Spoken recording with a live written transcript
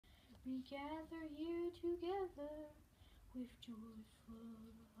we gather here together with joyful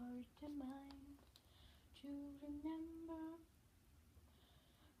heart and mind to remember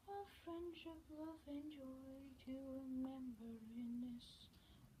our friendship, love, and joy. To remember in this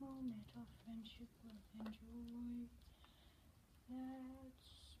moment our friendship, love, and joy.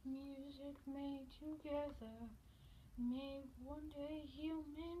 That's music made together may one day heal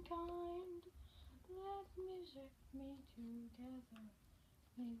mankind. Let music made together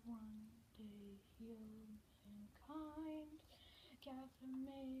may one day heal mankind. Gather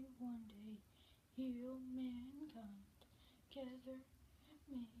may one day heal mankind. Together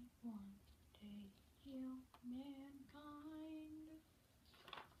may one day heal mankind.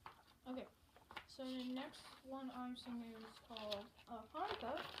 Okay, so the next one I'm singing is called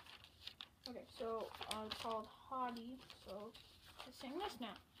Hanukkah. Okay, so it's called Hadi, so let's sing this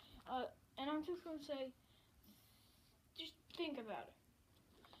now. And I'm just going to say, just think about it.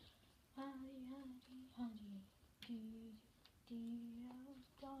 Hadi, hadi, hadi, dee, dee,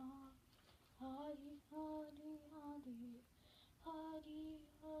 da. Hadi, hadi, hadi, hadi,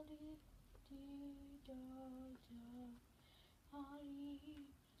 hadi, dee, da, da. Hadi,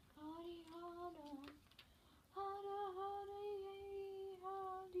 hadi, hada, hada, hada, yay,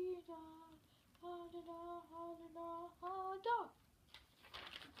 hadi, da, hada, da, hada, da, hada.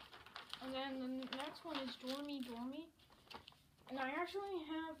 And then the next one is Dormy, Dormy. And I actually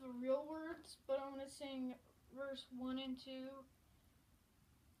have the real words, but I'm going to sing verse 1 and 2.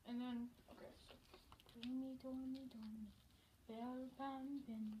 And then, okay, so. Dormy, Dormy, Dormy. Vel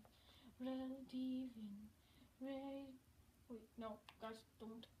Bambin. Rel Divin. Ray. Wait, no, guys,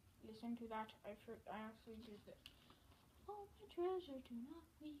 don't listen to that. I actually did it. Oh, my treasure, do not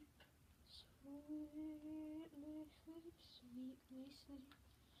weep. Sweetly sleep, sweetly sleep.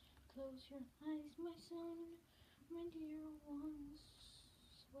 Close your eyes, my son, my dear ones.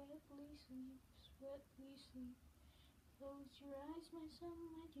 Sweetly sleep, sweetly sleep. Close your eyes, my son,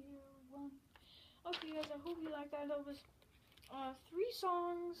 my dear one. Okay, guys, I hope you like that. That was 3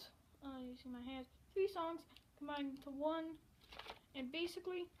 songs. You see my hands. 3 songs combined into one. And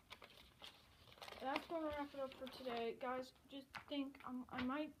basically, that's going to wrap it up for today. Guys, just think I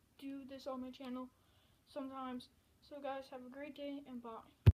might do this on my channel sometimes. So, guys, have a great day and bye.